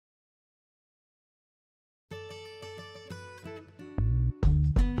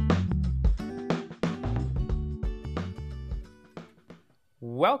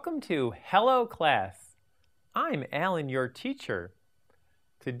Welcome to Hello Class. I'm Alan, your teacher.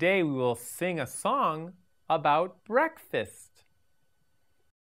 Today we will sing a song about breakfast.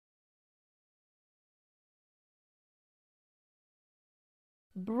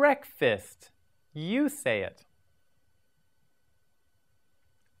 Breakfast. You say it.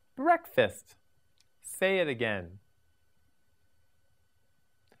 Breakfast. Say it again.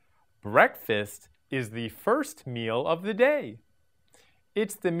 Breakfast is the first meal of the day.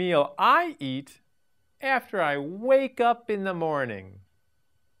 It's the meal I eat after I wake up in the morning.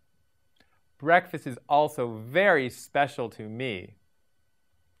 Breakfast is also very special to me.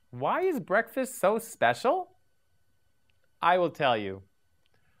 Why is breakfast so special? I will tell you.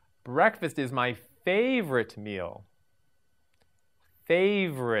 Breakfast is my favorite meal.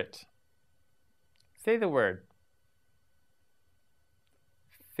 Favorite. Say the word.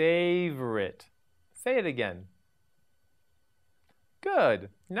 Favorite. Say it again. Good.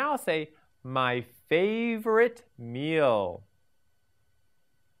 Now say, my favorite meal.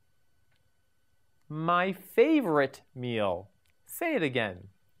 My favorite meal. Say it again.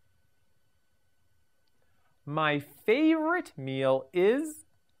 My favorite meal is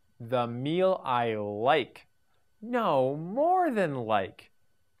the meal I like. No, more than like.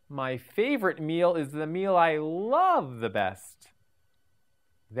 My favorite meal is the meal I love the best.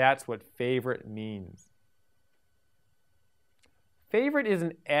 That's what favorite means. Favorite is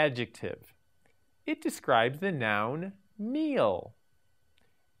an adjective. It describes the noun meal.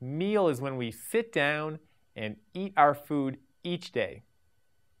 Meal is when we sit down and eat our food each day.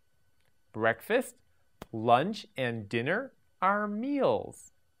 Breakfast, lunch, and dinner are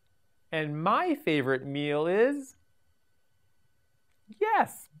meals. And my favorite meal is,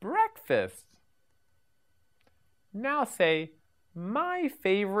 yes, breakfast. Now say, my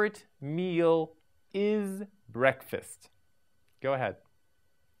favorite meal is breakfast. Go ahead.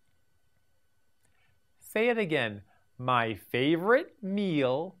 Say it again. My favorite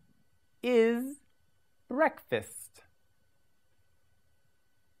meal is breakfast.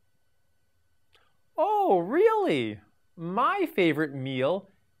 Oh, really? My favorite meal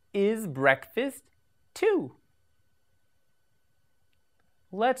is breakfast too.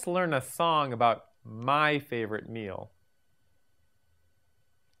 Let's learn a song about my favorite meal.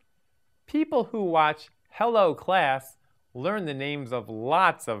 People who watch Hello Class learn the names of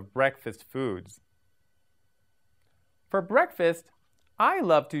lots of breakfast foods. For breakfast, I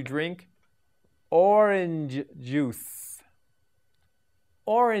love to drink orange juice.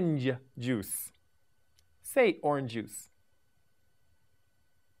 Orange juice. Say orange juice.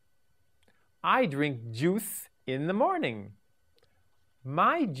 I drink juice in the morning.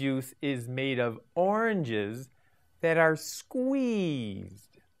 My juice is made of oranges that are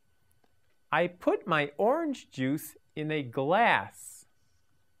squeezed. I put my orange juice in a glass.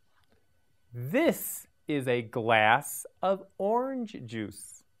 This is a glass of orange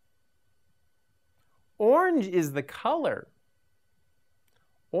juice. Orange is the color.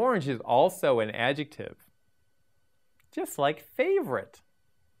 Orange is also an adjective, just like favorite.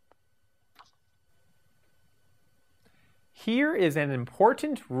 Here is an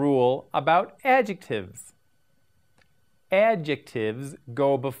important rule about adjectives. Adjectives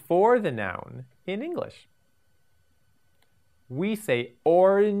go before the noun in English. We say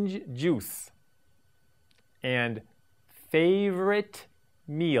orange juice and favorite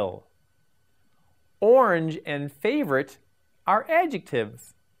meal. Orange and favorite are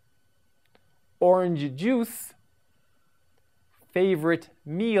adjectives. Orange juice, favorite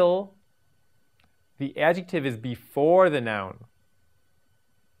meal, the adjective is before the noun.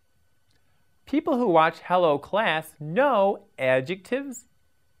 People who watch Hello Class know adjectives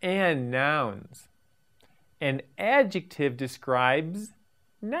and nouns. An adjective describes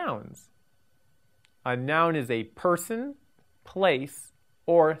nouns. A noun is a person, place,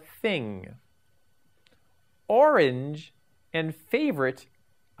 or thing. Orange and favorite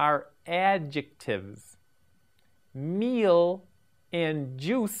are adjectives. Meal and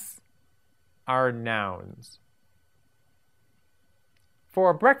juice are nouns.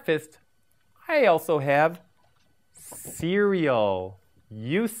 For breakfast, I also have cereal.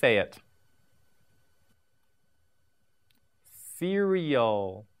 You say it.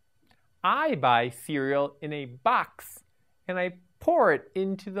 Cereal. I buy cereal in a box and I pour it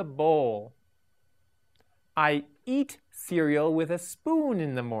into the bowl. I eat cereal with a spoon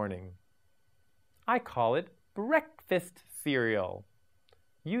in the morning. I call it breakfast cereal.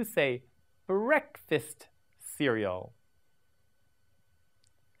 You say breakfast cereal.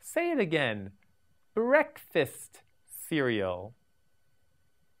 Say it again. Breakfast cereal.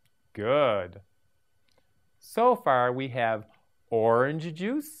 Good. So far we have orange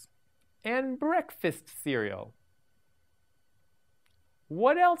juice, and breakfast cereal.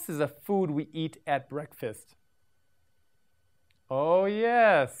 What else is a food we eat at breakfast? Oh,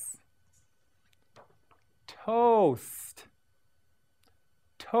 yes. Toast.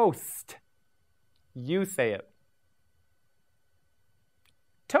 Toast. You say it.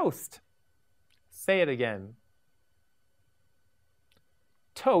 Toast. Say it again.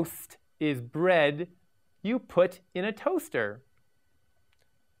 Toast is bread you put in a toaster.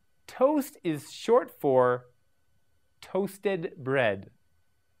 Toast is short for toasted bread.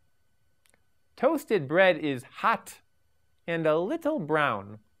 Toasted bread is hot and a little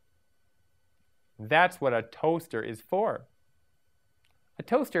brown. That's what a toaster is for. A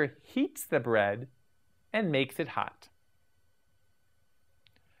toaster heats the bread and makes it hot.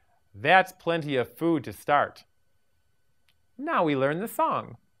 That's plenty of food to start. Now we learn the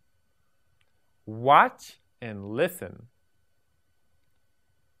song. Watch and listen.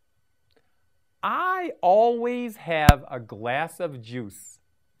 I always have a glass of juice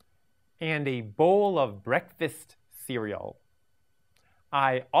and a bowl of breakfast cereal.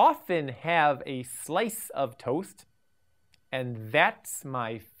 I often have a slice of toast, and that's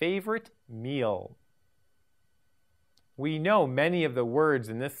my favorite meal. We know many of the words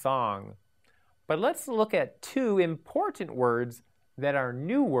in this song, but let's look at two important words that are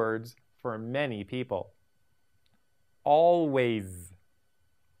new words for many people. Always.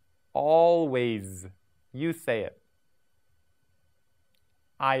 Always. You say it.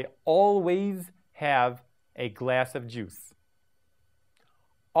 I always have a glass of juice.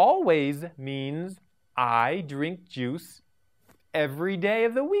 Always means I drink juice every day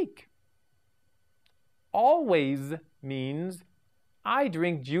of the week. Always means I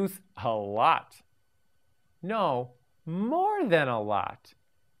drink juice a lot. No, more than a lot.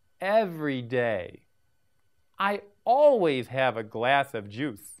 Every day. I always have a glass of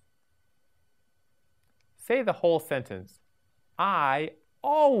juice. Say the whole sentence. I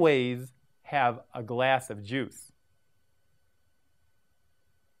always have a glass of juice.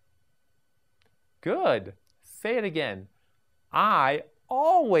 Good. Say it again. I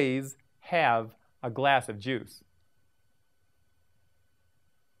always have a glass of juice.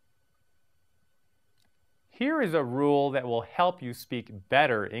 Here is a rule that will help you speak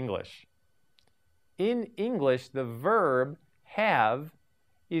better English. In English, the verb have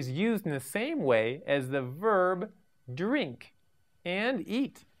is used in the same way as the verb drink and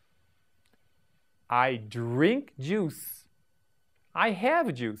eat. I drink juice. I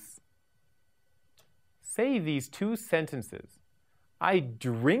have juice. Say these two sentences. I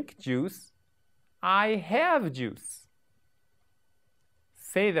drink juice. I have juice.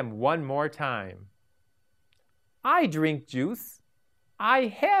 Say them one more time. I drink juice. I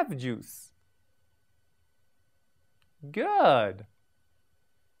have juice. Good.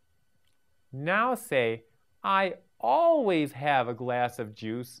 Now say, I always have a glass of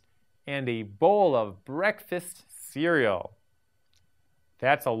juice and a bowl of breakfast cereal.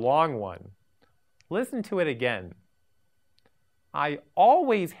 That's a long one. Listen to it again. I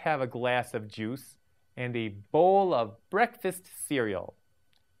always have a glass of juice and a bowl of breakfast cereal.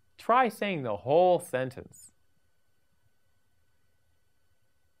 Try saying the whole sentence.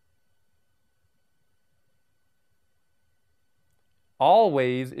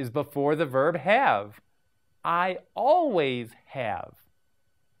 Always is before the verb have. I always have.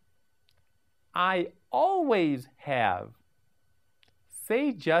 I always have.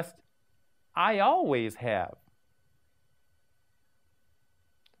 Say just, I always have.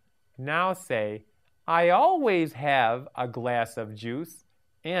 Now say, I always have a glass of juice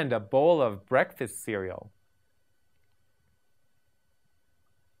and a bowl of breakfast cereal.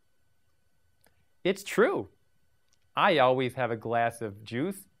 It's true. I always have a glass of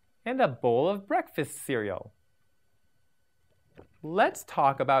juice and a bowl of breakfast cereal. Let's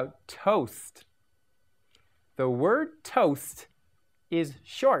talk about toast. The word toast is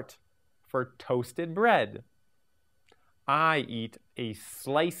short for toasted bread. I eat a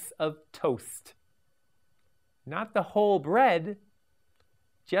slice of toast. Not the whole bread,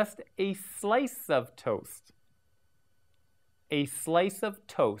 just a slice of toast. A slice of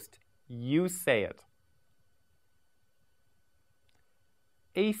toast. You say it.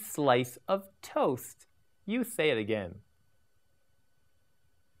 A slice of toast. You say it again.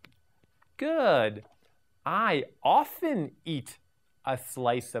 Good. I often eat a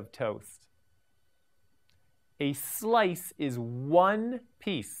slice of toast. A slice is one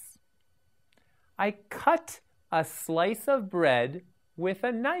piece. I cut a slice of bread with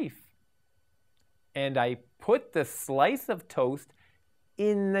a knife, and I put the slice of toast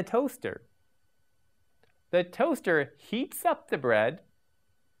in the toaster. The toaster heats up the bread,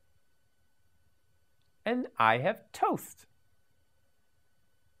 and I have toast.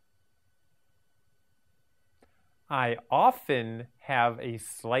 I often have a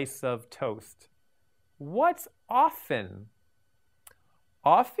slice of toast. What's often?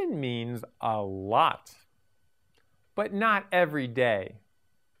 Often means a lot, but not every day.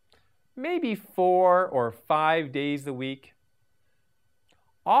 Maybe 4 or 5 days a week.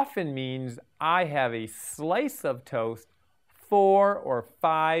 Often means I have a slice of toast 4 or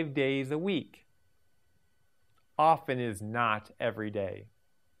 5 days a week. Often is not every day.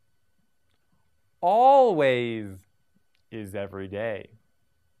 Always is every day.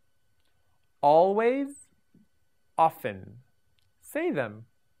 Always, often. Say them.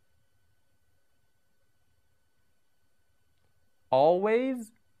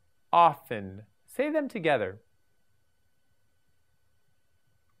 Always, often. Say them together.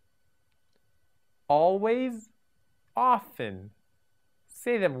 Always, often.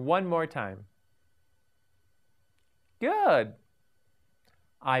 Say them one more time. Good.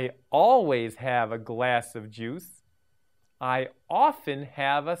 I always have a glass of juice. I often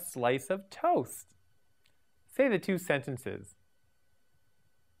have a slice of toast. Say the 2 sentences.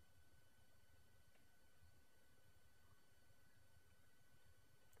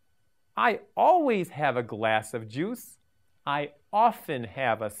 I always have a glass of juice. I often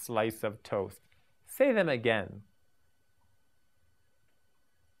have a slice of toast. Say them again.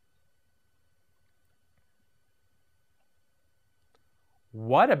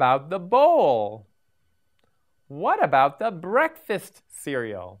 What about the bowl? What about the breakfast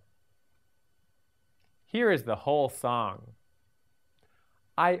cereal? Here is the whole song.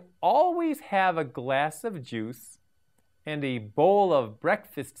 I always have a glass of juice and a bowl of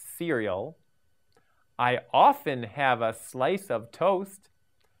breakfast cereal. I often have a slice of toast,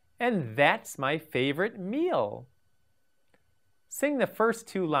 and that's my favorite meal. Sing the first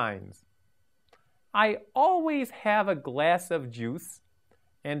 2 lines. I always have a glass of juice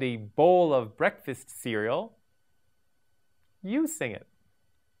and a bowl of breakfast cereal. You sing it.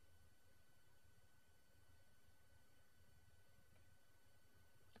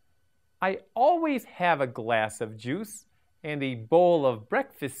 I always have a glass of juice and a bowl of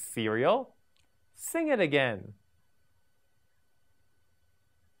breakfast cereal. Sing it again.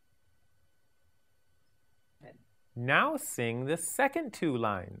 Now sing the second 2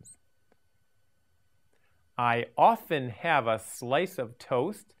 lines. I often have a slice of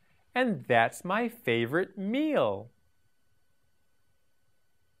toast, and that's my favorite meal.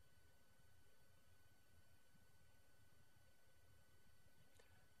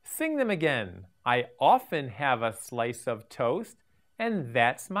 Sing them again. I often have a slice of toast, and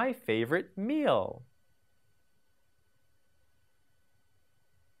that's my favorite meal.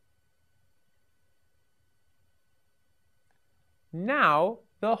 Now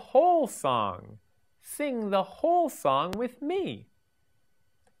the whole song. Sing the whole song with me.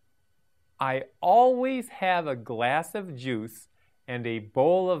 I always have a glass of juice and a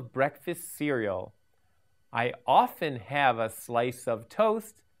bowl of breakfast cereal. I often have a slice of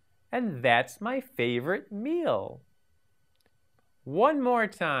toast, and that's my favorite meal. One more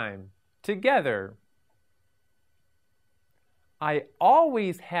time, together. I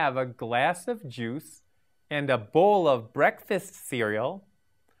always have a glass of juice and a bowl of breakfast cereal.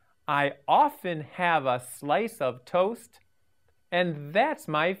 I often have a slice of toast, and that's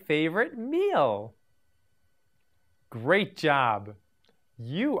my favorite meal. Great job!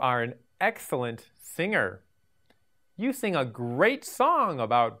 You are an excellent singer. You sing a great song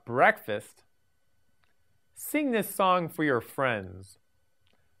about breakfast. Sing this song for your friends.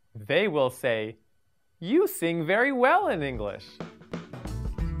 They will say, "You sing very well in English."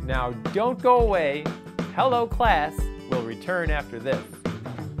 Now don't go away. Hello Class will return after this.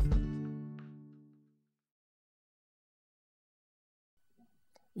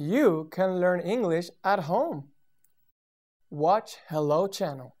 You can learn English at home. Watch Hello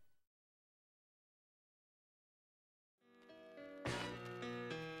Channel.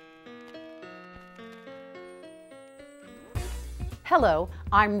 Hello,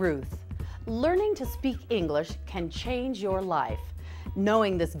 I'm Ruth. Learning to speak English can change your life.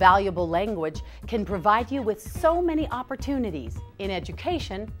 Knowing this valuable language can provide you with so many opportunities in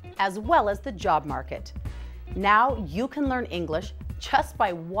education as well as the job market. Now you can learn English just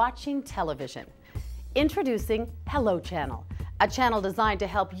by watching television. Introducing Hello Channel, a channel designed to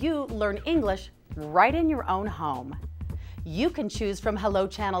help you learn English right in your own home. You can choose from Hello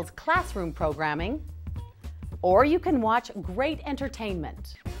Channel's classroom programming, or you can watch great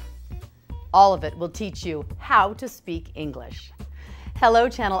entertainment. All of it will teach you how to speak English. Hello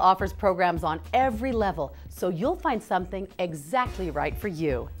Channel offers programs on every level, so you'll find something exactly right for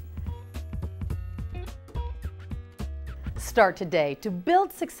you. Start today to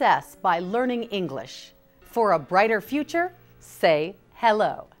build success by learning English. For a brighter future, say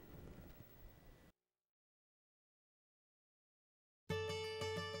hello.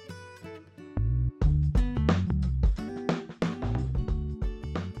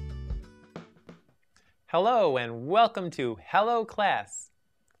 Hello and welcome to Hello Class.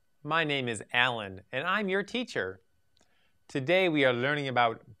 My name is Alan and I'm your teacher. Today we are learning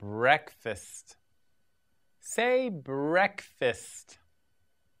about breakfast. Say breakfast.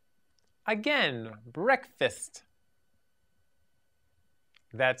 Again, breakfast.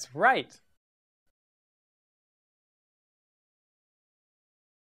 That's right.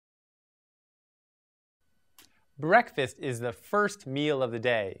 Breakfast is the first meal of the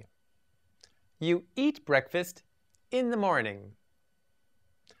day. You eat breakfast in the morning.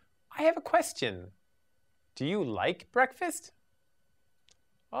 I have a question. Do you like breakfast?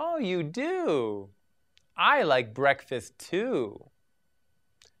 Oh, you do. I like breakfast too.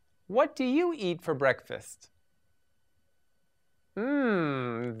 What do you eat for breakfast?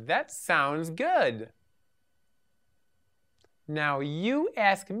 That sounds good. Now you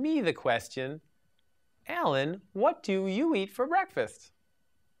ask me the question, Alan, what do you eat for breakfast?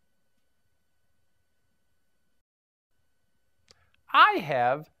 I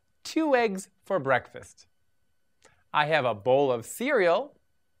have 2 eggs for breakfast. I have a bowl of cereal.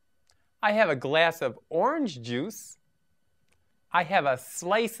 I have a glass of orange juice. I have a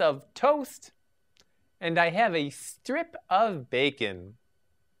slice of toast. And I have a strip of bacon.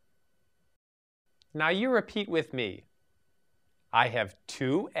 Now you repeat with me. I have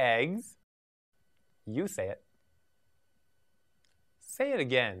 2 eggs. You say it. Say it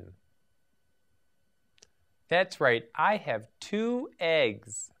again. That's right, I have 2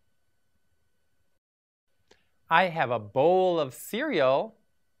 eggs. I have a bowl of cereal.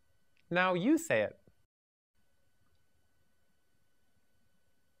 Now you say it.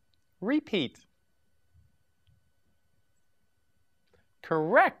 Repeat.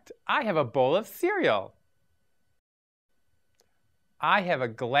 Correct, I have a bowl of cereal. I have a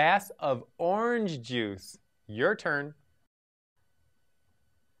glass of orange juice. Your turn.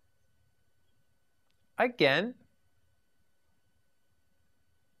 Again.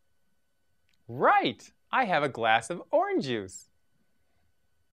 Right, I have a glass of orange juice.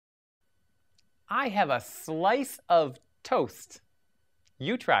 I have a slice of toast.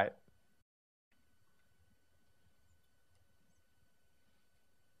 You try it.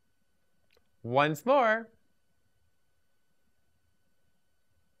 Once more.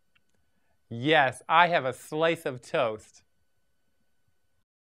 Yes, I have a slice of toast.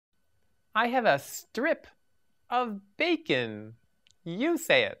 I have a strip of bacon. You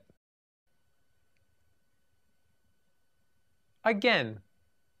say it. Again.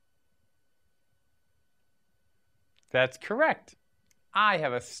 That's correct. I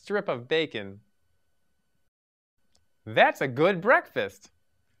have a strip of bacon. That's a good breakfast.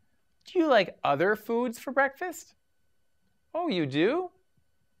 Do you like other foods for breakfast? Oh, you do?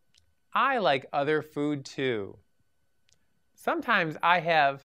 I like other food too. Sometimes I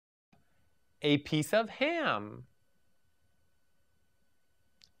have a piece of ham.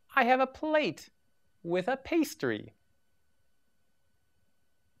 I have a plate with a pastry.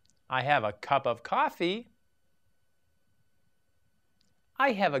 I have a cup of coffee.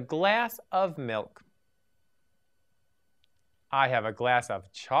 I have a glass of milk. I have a glass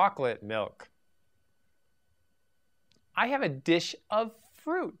of chocolate milk. I have a dish of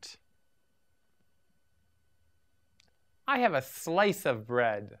fruit. I have a slice of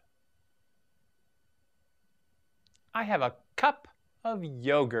bread. I have a cup of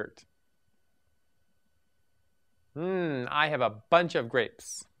yogurt. I have a bunch of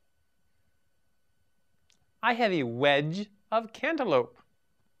grapes. I have a wedge of cantaloupe.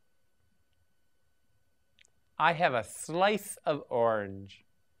 I have a slice of orange.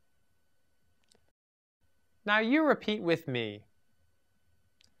 Now you repeat with me.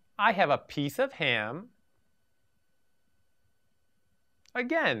 I have a piece of ham.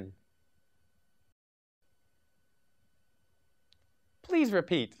 Again. Please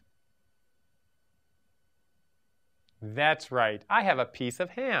repeat. That's right, I have a piece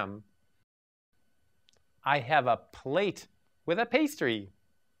of ham. I have a plate with a pastry.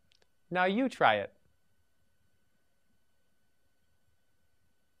 Now you try it.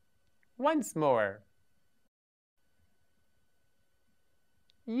 Once more.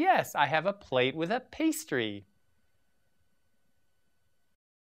 Yes, I have a plate with a pastry.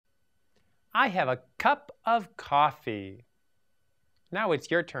 I have a cup of coffee. Now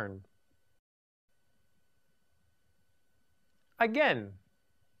it's your turn. Again.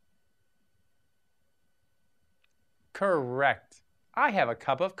 Correct. I have a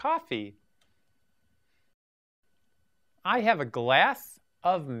cup of coffee. I have a glass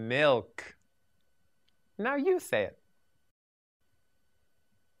of milk. Now you say it.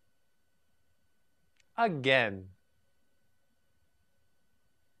 Again.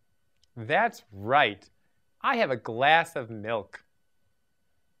 That's right. I have a glass of milk.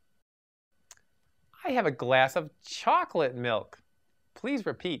 I have a glass of chocolate milk. Please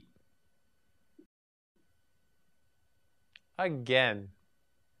repeat. Again.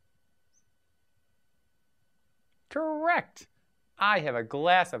 Correct. I have a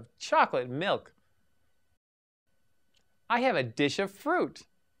glass of chocolate milk. I have a dish of fruit.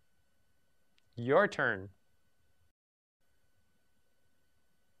 Your turn.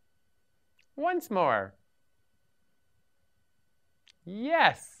 Once more.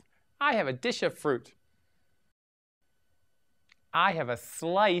 Yes, I have a dish of fruit. I have a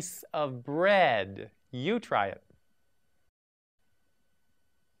slice of bread. You try it.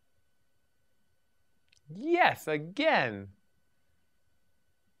 Yes, again.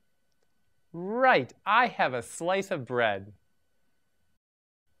 Right, I have a slice of bread.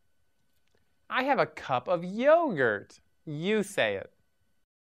 I have a cup of yogurt. You say it.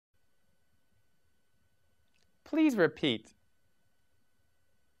 Please repeat.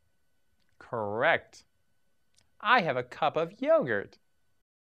 Correct. I have a cup of yogurt.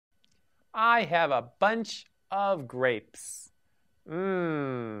 I have a bunch of grapes.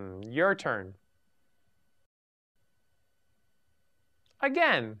 Your turn.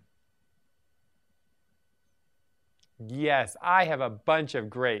 Again. Yes, I have a bunch of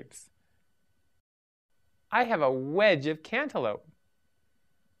grapes. I have a wedge of cantaloupe.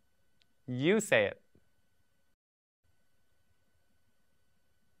 You say it.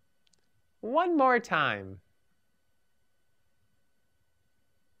 One more time.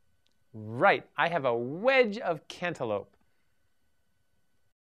 Right, I have a wedge of cantaloupe.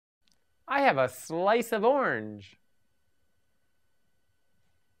 I have a slice of orange.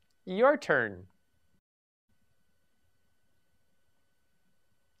 Your turn.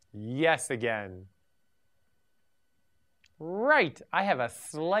 Yes, again. Right, I have a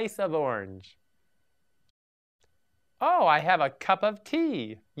slice of orange. Oh, I have a cup of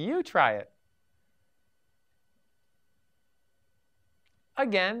tea. You try it.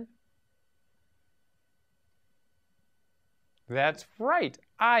 Again. That's right,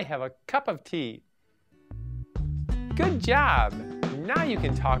 I have a cup of tea. Good job. Now you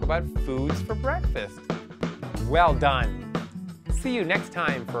can talk about foods for breakfast. Well done. See you next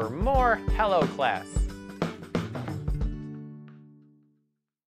time for more Hello Class.